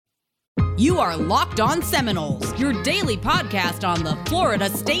You are Locked On Seminoles, your daily podcast on the Florida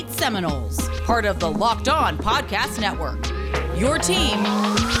State Seminoles, part of the Locked On Podcast Network. Your team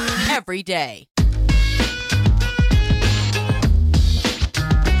every day.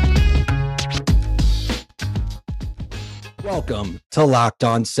 Welcome to Locked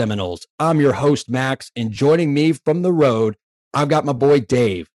On Seminoles. I'm your host, Max, and joining me from the road, I've got my boy,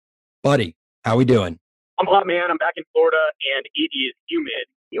 Dave. Buddy, how we doing? I'm hot, man. I'm back in Florida, and it is humid.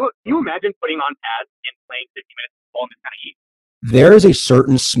 You imagine putting on pads and playing 50 minutes of ball in this kind of heat? There is a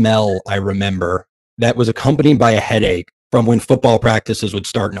certain smell I remember that was accompanied by a headache from when football practices would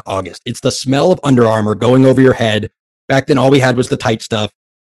start in August. It's the smell of Under Armour going over your head. Back then, all we had was the tight stuff.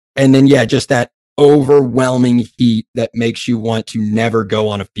 And then, just that overwhelming heat that makes you want to never go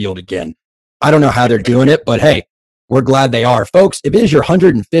on a field again. I don't know how they're doing it, but hey, we're glad they are. Folks, if it is your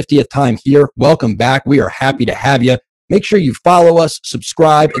 150th time here, welcome back. We are happy to have you. Make sure you follow us,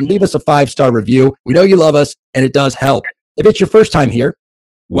 subscribe, and leave us a 5-star review. We know you love us, and it does help. If it's your first time here,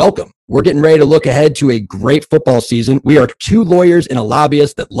 welcome. We're getting ready to look ahead to a great football season. We are two lawyers and a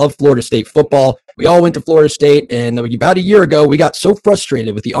lobbyist that love Florida State football. We all went to Florida State, and about a year ago, we got so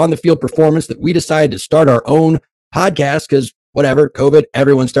frustrated with the on-the-field performance that we decided to start our own podcast because, whatever, COVID,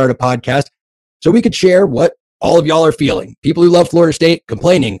 everyone started a podcast, so we could share what all of y'all are feeling. People who love Florida State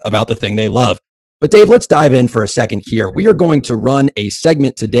complaining about the thing they love. But Dave, let's dive in for a second here. We are going to run a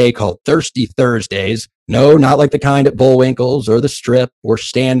segment today called Thirsty Thursdays. No, not like the kind at Bullwinkle's or the Strip or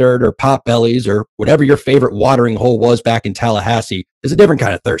Standard or Potbelly's or whatever your favorite watering hole was back in Tallahassee. It's a different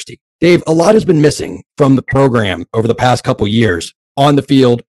kind of thirsty. Dave, a lot has been missing from the program over the past couple years, on the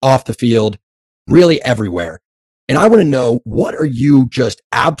field, off the field, really everywhere. And I want to know, what are you just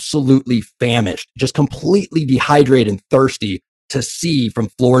absolutely famished, just completely dehydrated and thirsty to see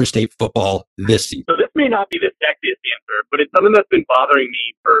from Florida State football this season? So this may not be the sexiest answer, but it's something that's been bothering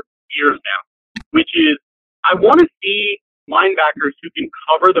me for years now, which is I want to see linebackers who can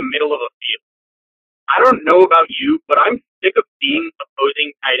cover the middle of a field. I don't know about you, but I'm sick of seeing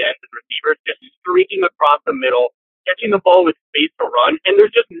opposing tight ends and receivers just streaking across the middle, catching the ball with space to run, and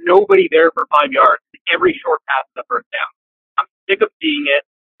there's just nobody there for 5 yards. Every short pass is the first down. I'm sick of seeing it.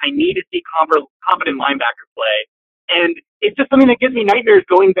 I need to see competent linebacker play. And it's just something that gives me nightmares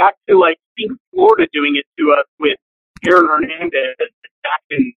going back to, seeing Florida doing it to us with Aaron Hernandez back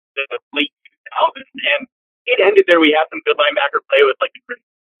in the late 2000s. And it ended there. We had some good linebacker play with, the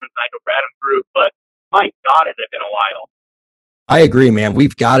Nigel Bradham group. But, my God, has it been a while. I agree, man.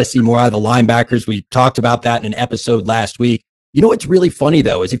 We've got to see more out of the linebackers. We talked about that in an episode last week. You know what's really funny,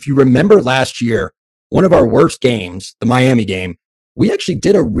 though, is if you remember last year, one of our worst games, the Miami game, we actually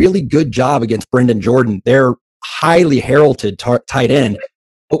did a really good job against Brendan Jordan. They're highly heralded tight end,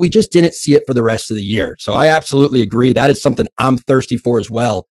 but we just didn't see it for the rest of the year. So I absolutely agree. That is something I'm thirsty for as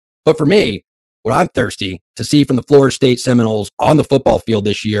well. But for me, what I'm thirsty to see from the Florida State Seminoles on the football field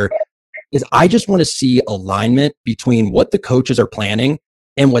this year is I just want to see alignment between what the coaches are planning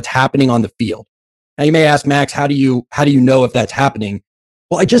and what's happening on the field. Now you may ask, Max, how do you know if that's happening?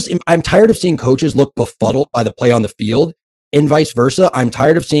 Well, I'm tired of seeing coaches look befuddled by the play on the field, and vice versa. I'm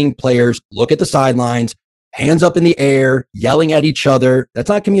tired of seeing players look at the sidelines, hands up in the air, yelling at each other. That's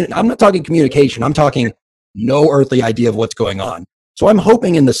not I'm not talking communication. I'm talking no earthly idea of what's going on. So I'm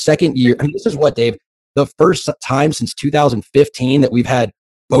hoping in the second year, this is what, Dave, the first time since 2015 that we've had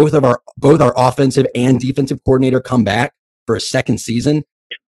both our offensive and defensive coordinator come back for a second season.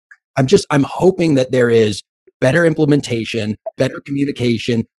 I'm hoping that there is better implementation, better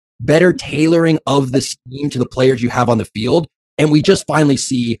communication, better tailoring of the scheme to the players you have on the field. And we just finally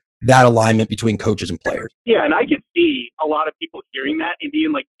see that alignment between coaches and players. Yeah, and I could see a lot of people hearing that and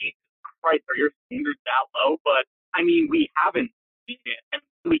being like, Jesus Christ, are your standards that low? But, we haven't seen it. And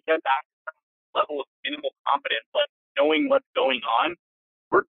we get back to some level of minimal confidence, knowing what's going on.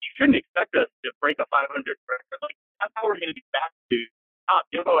 You shouldn't expect us to break a 500 record. That's how we're going to be back to top.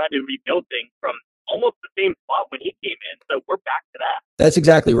 Jimbo had to rebuild things from almost the same spot when he came in. So we're back to that. That's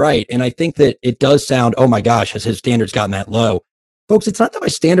exactly right. And I think that it does sound, oh my gosh, has his standards gotten that low? Folks, it's not that my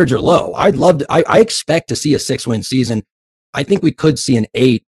standards are low. I expect to see a 6-win season. I think we could see an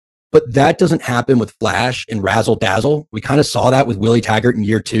 8, but that doesn't happen with flash and razzle dazzle. We kind of saw that with Willie Taggart in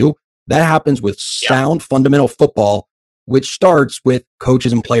year 2. That happens with sound fundamental football, which starts with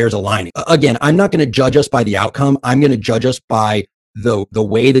coaches and players aligning. Again, I'm not going to judge us by the outcome. I'm going to judge us by the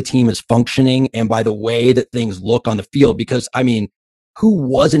way the team is functioning and by the way that things look on the field. Because, who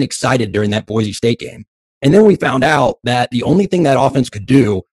wasn't excited during that Boise State game? And then we found out that the only thing that offense could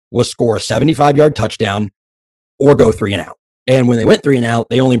do was score a 75-yard touchdown or go 3 and out. And when they went 3 and out,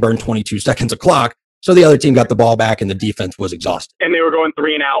 they only burned 22 seconds of clock. So the other team got the ball back and the defense was exhausted. And they were going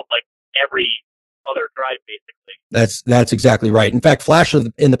 3 and out every other drive, basically. That's exactly right. In fact, flash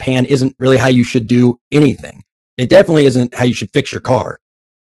in the pan isn't really how you should do anything. It definitely isn't how you should fix your car.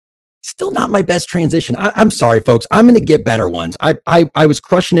 Still not my best transition. I'm sorry, folks. I'm going to get better ones. I was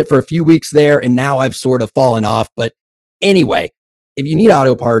crushing it for a few weeks there, and now I've sort of fallen off. But anyway, if you need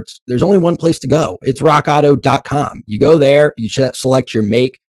auto parts, there's only one place to go. It's rockauto.com. You go there, you select your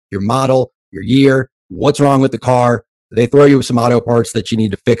make, your model, your year, what's wrong with the car. They throw you some auto parts that you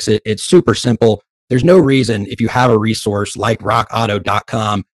need to fix it. It's super simple. There's no reason, if you have a resource like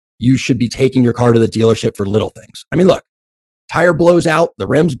rockauto.com, you should be taking your car to the dealership for little things. I mean, look, tire blows out, the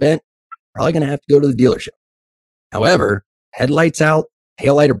rim's bent, probably going to have to go to the dealership. However, headlights out,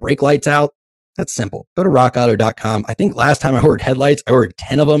 taillight or brake lights out, that's simple. Go to rockauto.com. I think last time I ordered headlights, I ordered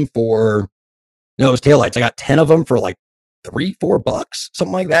 10 of them it was taillights. I got 10 of them for like $3-4,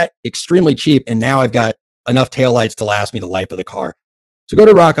 something like that. Extremely cheap. And now I've got enough taillights to last me the life of the car. So go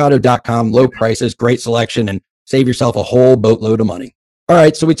to rockauto.com, low prices, great selection, and save yourself a whole boatload of money. All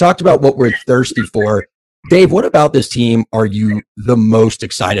right, so we talked about what we're thirsty for. Dave, what about this team are you the most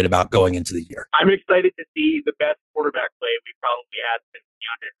excited about going into the year? I'm excited to see the best quarterback play we probably had since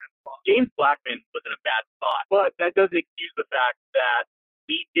DeAndre Hopkins. James Blackman was in a bad spot, but that doesn't excuse the fact that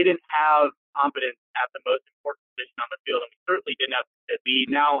we didn't have confidence at the most important position on the field, and we certainly didn't have it. We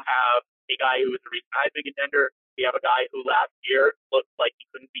now have a guy who was a recent Heisman contender. We have a guy who last year looked like he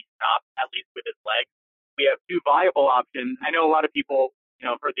couldn't be stopped, at least with his legs. We have two viable options. I know a lot of people,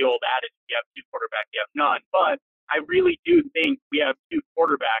 for the old adage, you have two quarterbacks, you have none. But I really do think we have two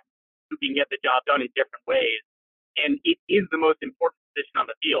quarterbacks who can get the job done in different ways. And it is the most important position on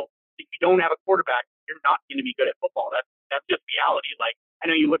the field. If you don't have a quarterback, you're not going to be good at football. That's just reality. Like, I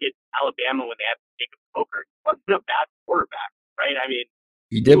know you look at Alabama when they had Jacob Coker. He wasn't a bad quarterback, right? I mean,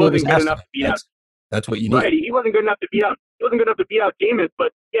 he did what was good enough to beat out. That's what you need. Right. He wasn't good enough to beat out. He wasn't good enough to beat out Jameis,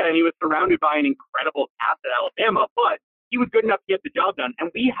 but yeah, and he was surrounded by an incredible cast at Alabama. But he was good enough to get the job done, and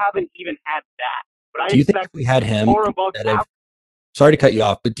we haven't even had that. But do you think if we had him, sorry to cut you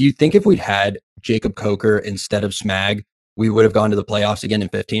off, but do you think if we'd had Jacob Coker instead of Smag, we would have gone to the playoffs again in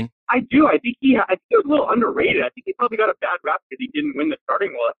 15? I do. I think he was a little underrated. I think he probably got a bad rap because he didn't win the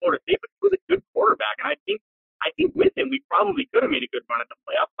starting role at Florida State, but he was a good quarterback, and I think with him we probably could have made a good run at the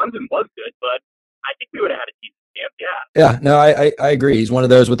playoffs. Clemson was good, but I think we would have had a decent chance. Yeah. No, I agree. He's one of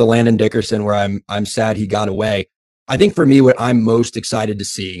those with the Landon Dickerson where I'm sad he got away. I think for me, what I'm most excited to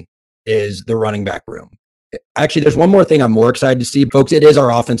see is the running back room. Actually, there's one more thing I'm more excited to see, folks. It is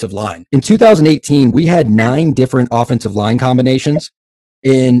our offensive line. In 2018, we had 9 different offensive line combinations.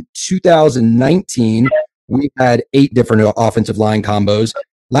 In 2019, we had 8 different offensive line combos.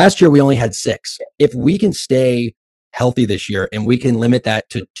 Last year, we only had 6. If we can stay healthy this year and we can limit that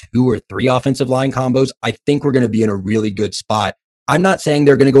to 2 or 3 offensive line combos, I think we're going to be in a really good spot. I'm not saying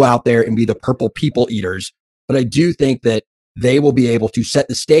they're going to go out there and be the purple people eaters, but I do think that they will be able to set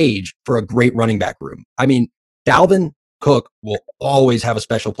the stage for a great running back room. I mean, Dalvin Cook will always have a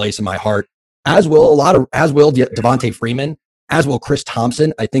special place in my heart, as will Devontae Freeman, as will Chris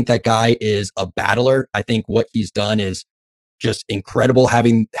Thompson. I think that guy is a battler. I think what he's done is just incredible.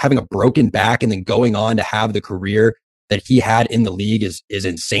 Having a broken back and then going on to have the career that he had in the league is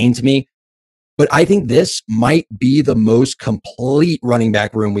insane to me. But I think this might be the most complete running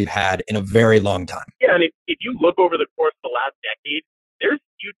back room we've had in a very long time. Yeah, and if you look over the course of the last decade, there's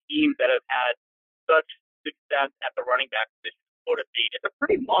few teams that have had such success at the running back position in Florida State. It's a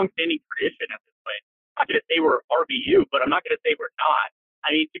pretty long-standing tradition at this point. I'm not going to say we're RBU, but I'm not going to say we're not.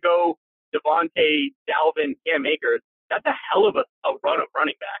 I mean, to go Devontae, Dalvin, Cam Akers, that's a hell of a run of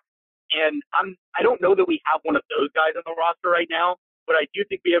running back. And I don't know that we have one of those guys on the roster right now, but I do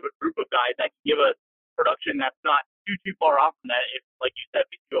think we have a group of guys that can give us production that's not too far off from that. If, like you said,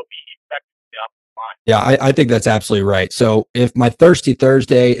 we still be expecting the offensive line. Yeah, I think that's absolutely right. So if my Thirsty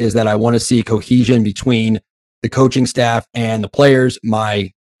Thursday is that I want to see cohesion between the coaching staff and the players,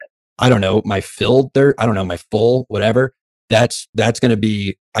 my full, whatever, that's going to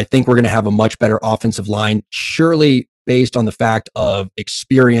be, I think we're going to have a much better offensive line, surely based on the fact of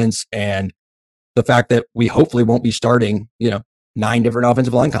experience and the fact that we hopefully won't be starting, 9 different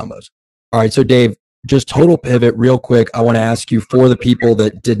offensive line combos. All right. So Dave, just total pivot real quick. I want to ask you, for the people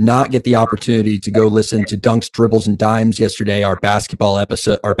that did not get the opportunity to go listen to Dunks, Dribbles, and Dimes yesterday, our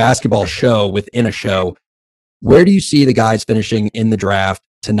basketball show within a show, where do you see the guys finishing in the draft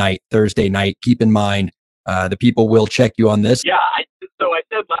tonight, Thursday night? Keep in mind, the people will check you on this. Yeah. So I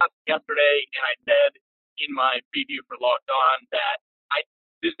said yesterday, and I said in my preview for Locked On that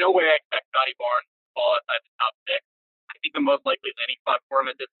there's no way I expect Scotty Barnes to fall outside the top 6. I think the most likely landing spot for him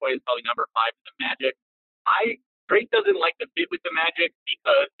at this point is probably number 5 in the Magic. I Drake doesn't like to fit with the Magic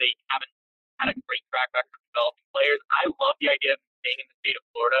because they haven't had a great track record of developing players. I love the idea of staying in the state of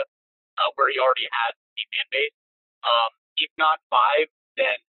Florida, where he already has a fan base. If not 5,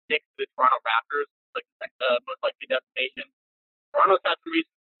 then 6 to the Toronto Raptors, like the most likely destination. Toronto's had some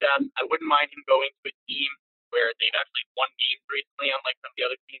recent success. I wouldn't mind him going to a team where they've actually won games recently, unlike some of the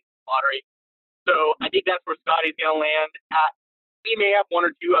other teams in the lottery. So I think that's where Scotty's going to land. We may have 1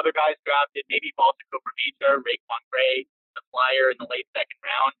 or 2 other guys drafted, maybe Baltic Koprivica, Raekwon Gray, the flyer in the late second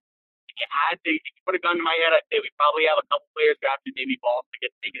round. If you put a gun to my head, I'd say we probably have a couple players drafted, maybe Baltic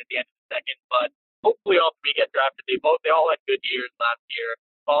gets taken at the end of the second, but hopefully all 3 get drafted. They all had good years last year.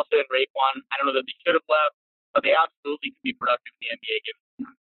 Baltic and Raekwon, I don't know that they should have left, but they absolutely can be productive in the NBA given the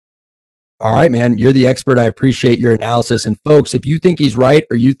time. All right, man. You're the expert. I appreciate your analysis. And folks, if you think he's right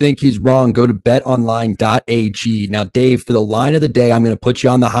or you think he's wrong, go to betonline.ag. Now, Dave, for the line of the day, I'm going to put you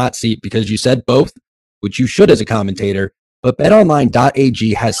on the hot seat because you said both, which you should as a commentator. But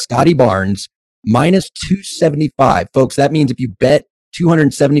betonline.ag has Scotty Barnes minus 275. Folks, that means if you bet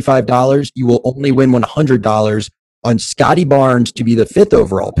 $275, you will only win $100 on Scotty Barnes to be the 5th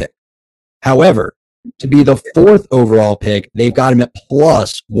overall pick. However, to be the 4th overall pick, they've got him at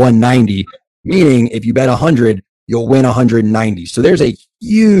plus 190, meaning if you bet 100, you'll win 190. So there's a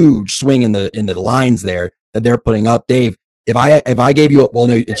huge swing in the lines there that they're putting up. Dave, if I gave you, well,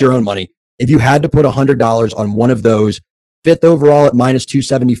 no, it's your own money. If you had to put $100 on one of those, 5th overall at minus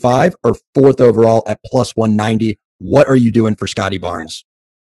 275 or 4th overall at plus 190, what are you doing for Scotty Barnes?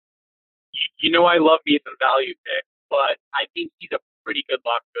 You know I love me some value pick, but I think he's a pretty good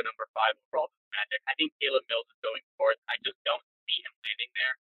lock to go number 5 overall. Magic. I think Caleb Mills is going fourth. I just don't see him landing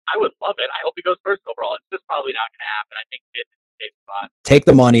there. I would love it. I hope he goes first overall. It's just probably not going to happen. I think it's a safe spot. Take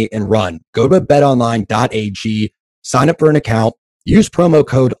the money and run. Go to betonline.ag, sign up for an account, use promo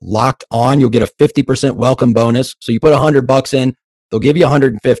code LOCKED ON. You'll get a 50% welcome bonus. So you put $100 in, they'll give you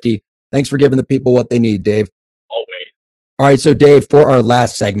 150. Thanks for giving the people what they need, Dave. Always. All right, so Dave, for our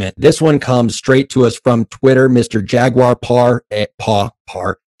last segment, this one comes straight to us from Twitter, Mr. Jaguar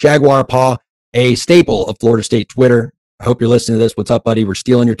Jaguar Paw, a staple of Florida State Twitter. I hope you're listening to this. What's up, buddy? We're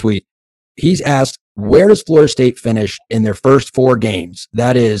stealing your tweet. He's asked, where does Florida State finish in their first 4 games?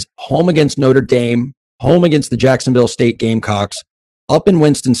 That is home against Notre Dame, home against the Jacksonville State Gamecocks, up in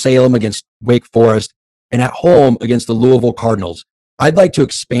Winston-Salem against Wake Forest, and at home against the Louisville Cardinals. I'd like to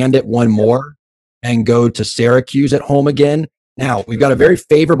expand it one more and go to Syracuse at home again. Now, we've got a very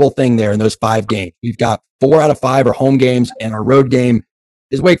favorable thing there in those 5 games. We've got 4 out of 5 are home games, and our road game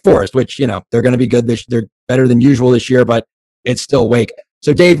is Wake Forest, which, they're going to be good. They're better than usual this year, but it's still Wake.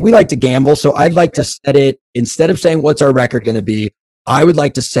 So, Dave, we like to gamble. So I'd like to set it, instead of saying what's our record going to be, I would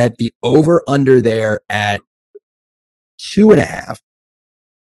like to set the over-under there at 2.5.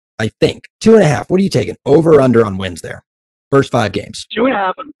 I think 2.5. What are you taking? Over-under on wins there. First 5 games.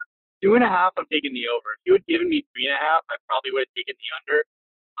 2.5. 2.5. I'm taking the over. If you had given me 3.5, I probably would have taken the under.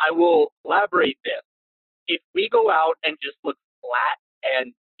 I will elaborate this. If we go out and just look flat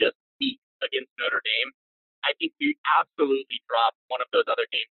and just beat against Notre Dame, I think we absolutely drop one of those other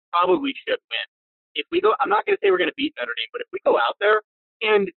games. Probably should win. If we go, I'm not going to say we're going to beat Notre Dame, but if we go out there,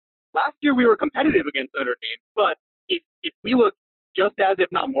 and last year we were competitive against Notre Dame, but if we look just as, if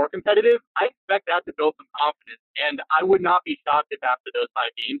not more competitive, I expect that to build some confidence. And I would not be shocked if after those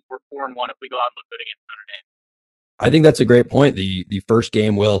 5 games we're 4-1 if we go out and look good against Notre Dame. I think that's a great point. The first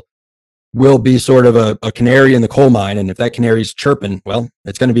game will be sort of a canary in the coal mine. And if that canary's chirping, well,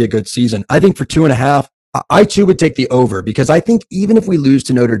 it's going to be a good season. I think for 2.5, I too would take the over, because I think even if we lose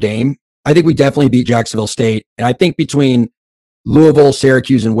to Notre Dame, I think we definitely beat Jacksonville State. And I think between Louisville,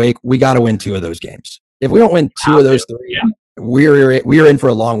 Syracuse, and Wake, we got to win 2 of those games. If we don't win 2 of those 3, we're in for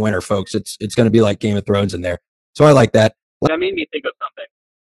a long winter, folks. It's going to be like Game of Thrones in there. So I like that. That made me think of something.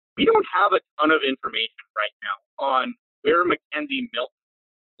 We don't have a ton of information right now on where Mackenzie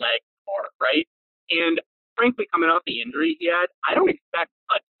Milton's legs are, right? And frankly, coming off the injury he had, I don't expect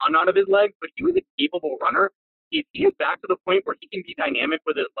a ton out of his legs, but he was a capable runner. If he is back to the point where he can be dynamic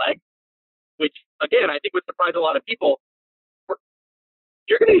with his legs, which, again, I think would surprise a lot of people,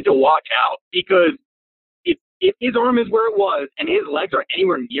 you're going to need to watch out, because if his arm is where it was and his legs are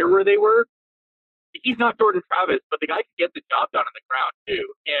anywhere near where they were, he's not Jordan Travis, but the guy can get the job done on the ground too.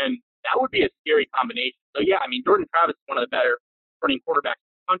 And that would be a scary combination. So yeah, I mean, Jordan Travis is one of the better running quarterbacks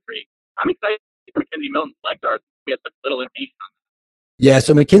in the country. I'm excited for Mackenzie Milton's legs are. We have such little information on that. Yeah,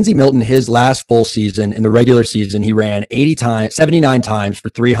 so Mackenzie Milton, his last full season in the regular season, he ran 79 times for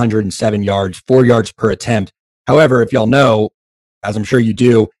 307 yards, 4 yards per attempt. However, if y'all know, as I'm sure you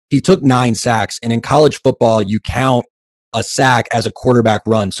do, he took 9 sacks. And in college football, you count a sack as a quarterback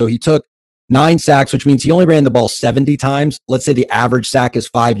run. So he took 9 sacks, which means he only ran the ball 70 times. Let's say the average sack is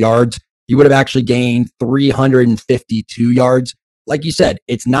 5 yards. He would have actually gained 352 yards. Like you said,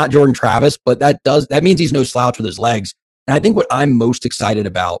 it's not Jordan Travis, but that means he's no slouch with his legs. And I think what I'm most excited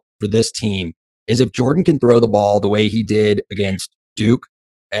about for this team is if Jordan can throw the ball the way he did against Duke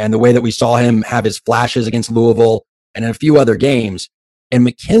and the way that we saw him have his flashes against Louisville and in a few other games, and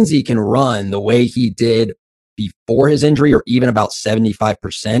McKenzie can run the way he did before his injury or even about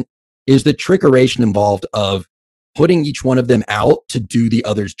 75%, is the trickeration involved of putting each one of them out to do the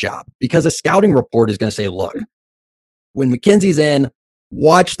other's job. Because a scouting report is going to say, look, when McKenzie's in,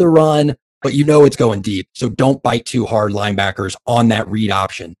 watch the run, but you know it's going deep. So don't bite too hard, linebackers, on that read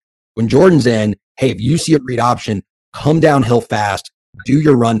option. When Jordan's in, hey, if you see a read option, come downhill fast, do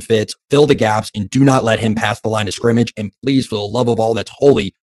your run fits, fill the gaps, and do not let him pass the line of scrimmage. And please, for the love of all that's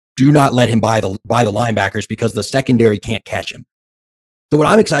holy, do not let him by the linebackers because the secondary can't catch him. So what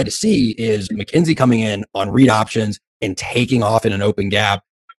I'm excited to see is McKenzie coming in on read options and taking off in an open gap.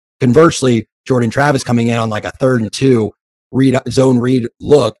 Conversely, Jordan Travis coming in on like a 3rd and 2 zone read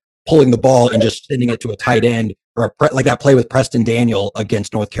look, pulling the ball and just sending it to a tight end or like that play with Preston Daniel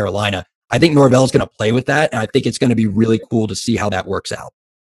against North Carolina. I think Norvell is going to play with that, and I think it's going to be really cool to see how that works out.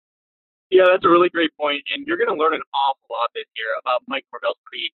 Yeah, that's a really great point, and you're going to learn an awful lot this year about Mike Norvell's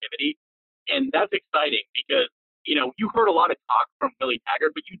creativity, and that's exciting because, you know, you heard a lot of talk from Willie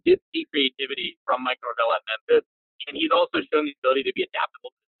Taggart, but you did see creativity from Mike Norvell at Memphis, and he's also shown the ability to be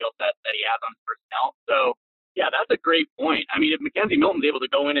adaptable to the skill set that he has on his personnel. So, yeah, that's a great point. I mean, if McKenzie Milton's able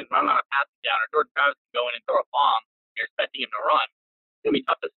to go in and run on a passing down, or Jordan Travis can go in and throw a bomb, you're expecting him to run, it's going to be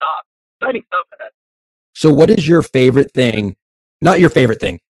tough to stop. Exciting stuff ahead. So what is your favorite thing? Not your favorite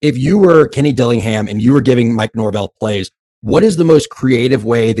thing. If you were Kenny Dillingham and you were giving Mike Norvell plays, what is the most creative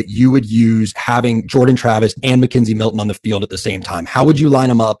way that you would use having Jordan Travis and McKenzie Milton on the field at the same time? How would you line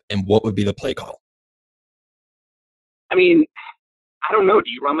them up, and what would be the play call? I mean, I don't know. Do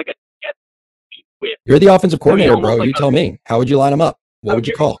you run like a jet sweep with? You're the offensive coordinator, bro. Like you tell me. How would you line them up? What would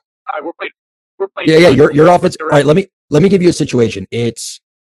you call? We're playing. Yeah. Your offense. All right. Let me give you a situation. It's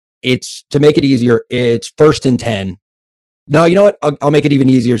to make it easier. It's 1st and 10. No, you know what? I'll make it even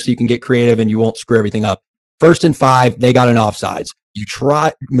easier so you can get creative and you won't screw everything up. 1st and 5, they got an offsides. You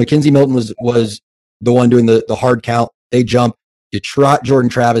try. McKenzie Milton was the one doing the hard count. They jump. You trot Jordan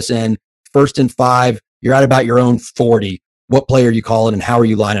Travis in. 1st and 5. You're at about your own 40. What play are you calling and how are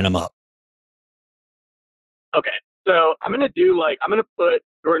you lining them up? Okay, so I'm gonna put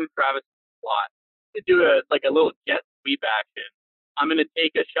Jordan Travis in the slot to do a little jet sweep action. I'm going to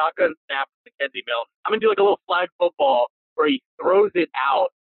take a shotgun snap with McKenzie Milton. I'm going to do like a little flag football where he throws it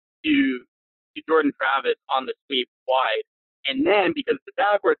out to Jordan Travis on the sweep wide. And then because it's a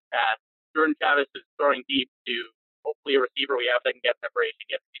backwards pass, Jordan Travis is throwing deep to hopefully a receiver we have that can get separation,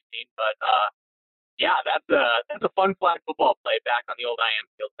 yet to be seen. But yeah, that's a fun flag football play back on the old IM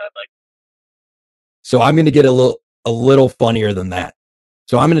field. So I'm going to get a little funnier than that.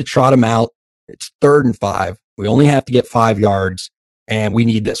 So I'm going to trot him out. It's 3rd and 5. We only have to get 5 yards. And we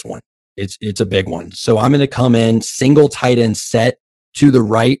need this one. It's a big one. So I'm going to come in single tight end set to the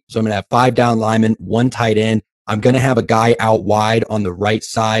right. So I'm going to have 5 down linemen, 1 tight end. I'm going to have a guy out wide on the right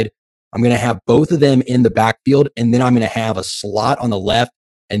side. I'm going to have both of them in the backfield. And then I'm going to have a slot on the left.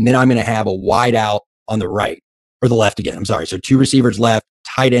 And then I'm going to have a wide out on the right or the left again. I'm sorry. So 2 receivers left,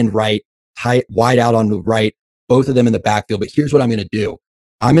 tight end right, wide out on the right, both of them in the backfield. But here's what I'm going to do.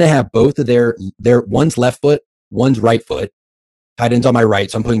 I'm going to have both of their one's left foot, one's right foot. Tight ends on my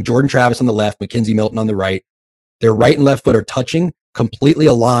right. So I'm putting Jordan Travis on the left, McKenzie Milton on the right. Their right and left foot are touching, completely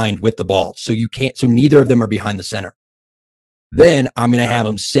aligned with the ball. So neither of them are behind the center. Then I'm going to have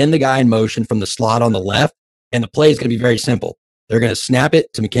them send the guy in motion from the slot on the left. And the play is going to be very simple. They're going to snap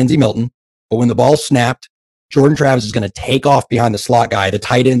it to McKenzie Milton. But when the ball's snapped, Jordan Travis is going to take off behind the slot guy. The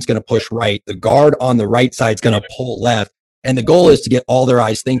tight end's going to push right. The guard on the right side is going to pull left. And the goal is to get all their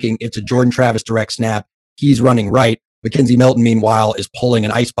eyes thinking it's a Jordan Travis direct snap. He's running right. McKenzie Milton, meanwhile, is pulling an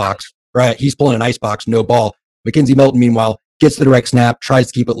ice box, right? He's pulling an ice box, no ball. McKenzie Milton, meanwhile, gets the direct snap, tries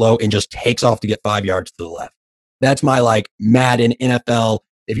to keep it low, and just takes off to get 5 yards to the left. That's my Madden NFL.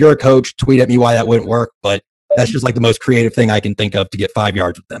 If you're a coach, tweet at me why that wouldn't work, but that's just the most creative thing I can think of to get 5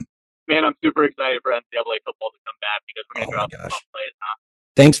 yards with them. Man, I'm super excited for NCAA football to come back because we're going to drop some plays now.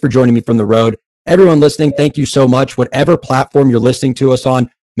 Thanks for joining me from the road. Everyone listening, thank you so much. Whatever platform you're listening to us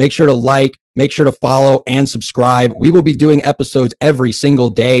on, make sure to like, make sure to follow and subscribe. We will be doing episodes every single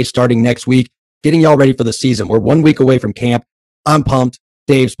day starting next week, getting y'all ready for the season. We're 1 week away from camp. I'm pumped.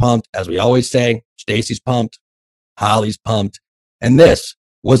 Dave's pumped. As we always say, Stacy's pumped. Holly's pumped. And this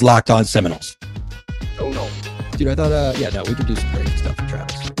was Locked On Seminoles. Oh, no. Dude, I thought, we could do some great stuff with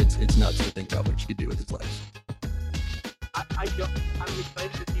Travis. it's nuts to think about what you could do with his legs. I'm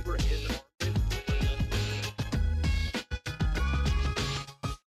excited to